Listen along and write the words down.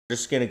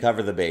Just going to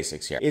cover the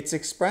basics here. It's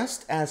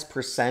expressed as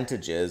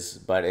percentages,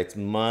 but it's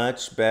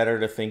much better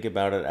to think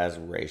about it as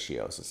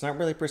ratios. It's not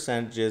really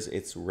percentages,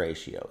 it's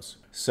ratios.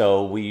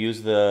 So we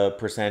use the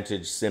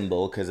percentage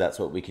symbol because that's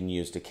what we can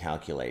use to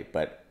calculate.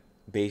 But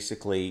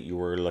basically, you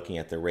were looking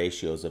at the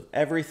ratios of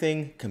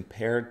everything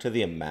compared to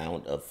the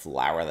amount of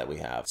flour that we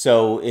have.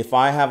 So if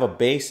I have a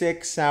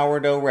basic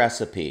sourdough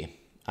recipe,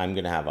 I'm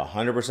going to have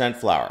 100%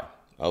 flour.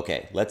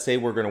 Okay, let's say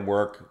we're going to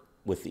work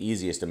with the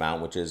easiest amount,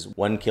 which is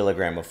 1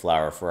 kilogram of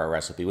flour for our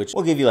recipe, which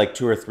will give you like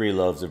 2 or 3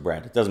 loaves of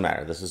bread. It doesn't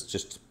matter. This is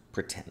just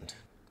pretend.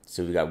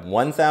 So we got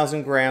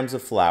 1,000 grams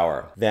of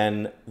flour.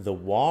 Then the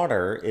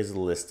water is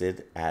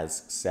listed as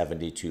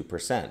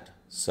 72%.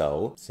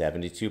 So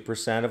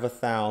 72% of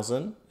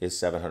 1,000 is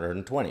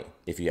 720.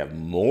 If you have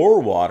more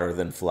water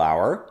than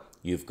flour,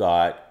 you've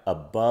got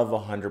above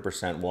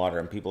 100% water.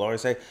 And people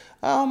always say,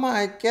 oh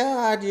my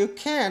God, you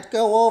can't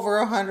go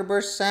over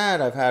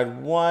 100%. I've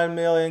had 1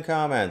 million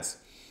comments.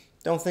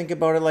 Don't think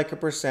about it like a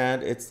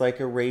percent. It's like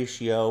a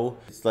ratio.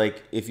 It's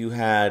like if you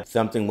had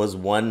something was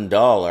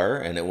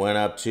 $1 and it went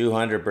up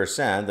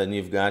 200%, then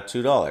you've got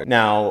 $2.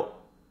 Now,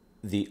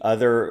 the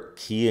other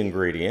key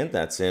ingredient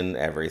that's in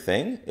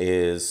everything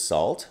is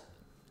salt.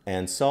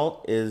 And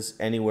salt is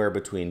anywhere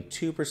between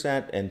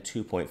 2% and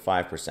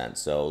 2.5%.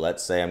 So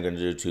let's say I'm going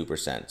to do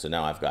 2%. So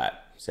now I've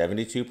got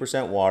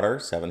 72% water,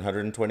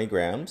 720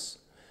 grams,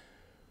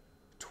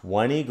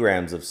 20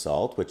 grams of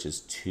salt, which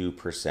is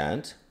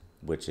 2%.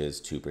 Which is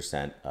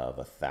 2% of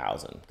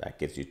 1,000. That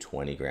gives you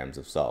 20 grams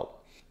of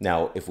salt.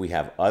 Now, if we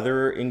have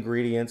other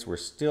ingredients, we're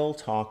still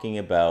talking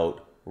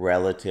about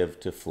relative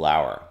to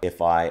flour.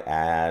 If I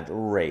add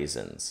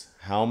raisins,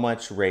 how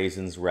much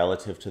raisins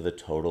relative to the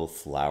total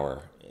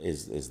flour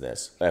is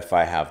this? If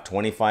I have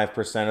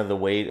 25% of the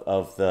weight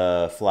of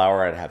the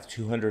flour, I'd have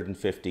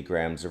 250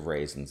 grams of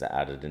raisins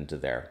added into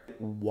there.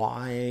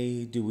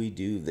 Why do we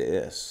do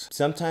this?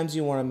 Sometimes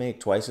you want to make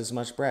twice as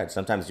much bread.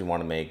 Sometimes you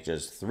want to make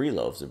just 3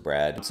 loaves of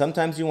bread.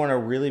 Sometimes you want to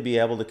really be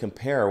able to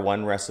compare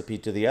one recipe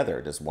to the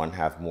other. Does one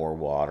have more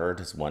water?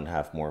 Does one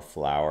have more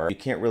flour? You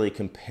can't really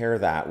compare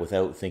that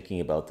without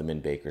thinking about them in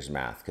baker's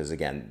math. Because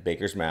again,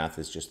 baker's math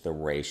is just the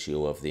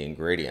ratio of the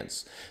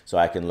ingredients. So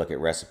I can look at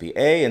recipe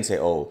A and say,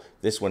 oh,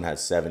 this one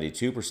has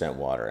 72%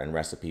 water, and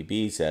recipe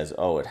B says,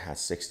 oh, it has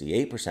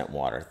 68%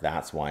 water.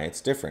 That's why it's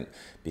different,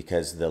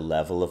 because the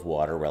level of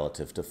water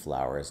relative to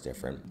flour is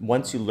different.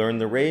 Once you learn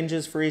the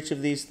ranges for each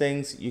of these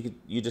things,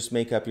 you just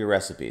make up your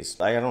recipes.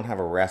 I don't have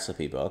a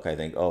recipe book. I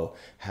think, oh,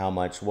 how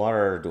much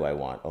water do I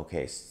want?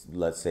 Okay,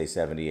 let's say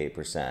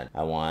 78%.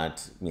 I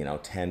want,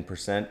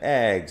 10%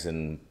 eggs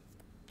and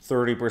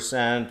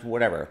 30%,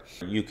 whatever.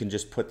 You can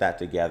just put that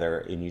together,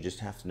 and you just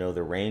have to know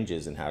the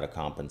ranges and how to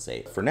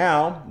compensate. For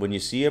now, when you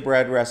see a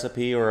bread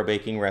recipe or a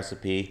baking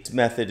recipe, this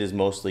method is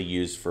mostly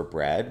used for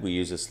bread. We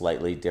use a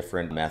slightly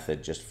different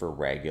method just for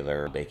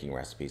regular baking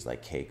recipes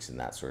like cakes and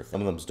that sort of thing.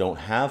 Some of them don't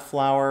have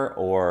flour,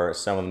 or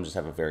some of them just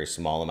have a very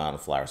small amount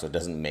of flour, so it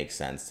doesn't make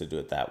sense to do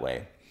it that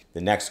way. The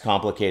next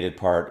complicated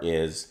part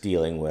is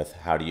dealing with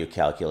how do you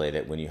calculate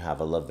it when you have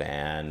a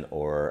levain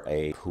or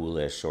a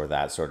poolish or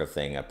that sort of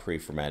thing, a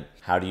pre-ferment.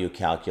 How do you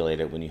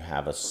calculate it when you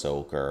have a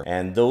soaker?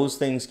 And those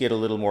things get a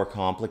little more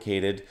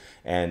complicated,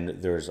 and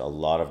there's a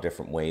lot of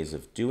different ways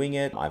of doing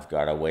it. I've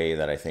got a way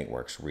that I think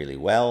works really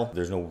well.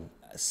 There's no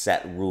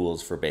set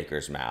rules for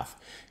baker's math.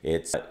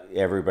 It's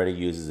everybody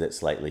uses it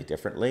slightly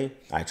differently.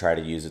 I try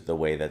to use it the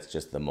way that's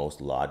just the most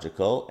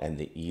logical and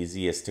the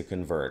easiest to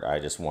convert. I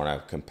just want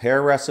to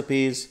compare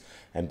recipes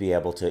and be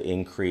able to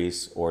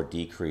increase or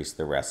decrease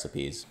the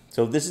recipes.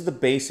 So this is the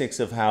basics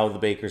of how the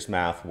baker's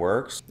math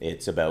works.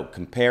 It's about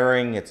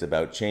comparing, it's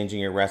about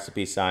changing your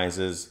recipe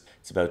sizes,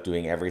 it's about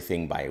doing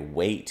everything by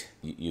weight.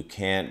 You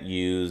can't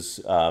use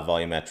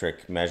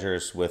volumetric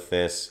measures with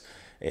this.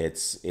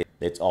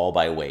 It's all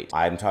by weight.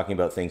 I'm talking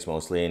about things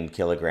mostly in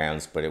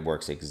kilograms, but it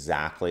works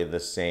exactly the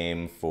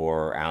same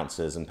for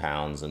ounces and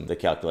pounds, and the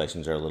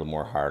calculations are a little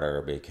more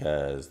harder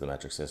because the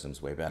metric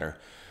system's way better.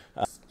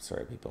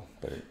 Sorry people,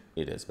 but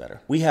it is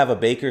better. We have a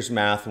Baker's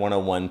Math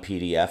 101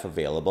 PDF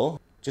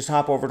available. Just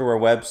hop over to our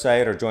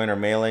website or join our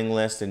mailing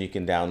list and you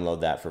can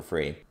download that for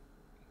free.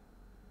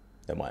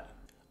 Then what?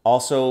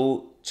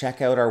 Also,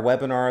 check out our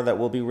webinar that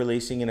we'll be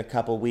releasing in a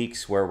couple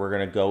weeks where we're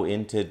going to go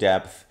into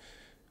depth.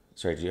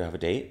 Sorry, do you have a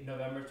date?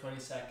 November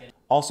 22nd.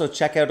 Also,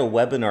 check out a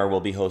webinar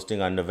we'll be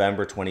hosting on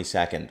November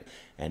 22nd.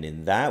 And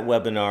in that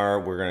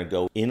webinar, we're going to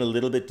go in a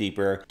little bit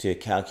deeper to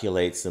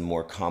calculate some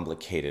more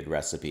complicated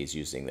recipes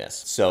using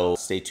this. So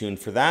stay tuned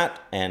for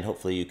that, and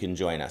hopefully you can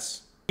join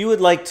us. If you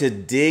would like to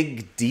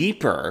dig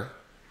deeper,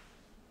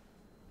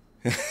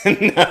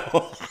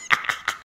 no.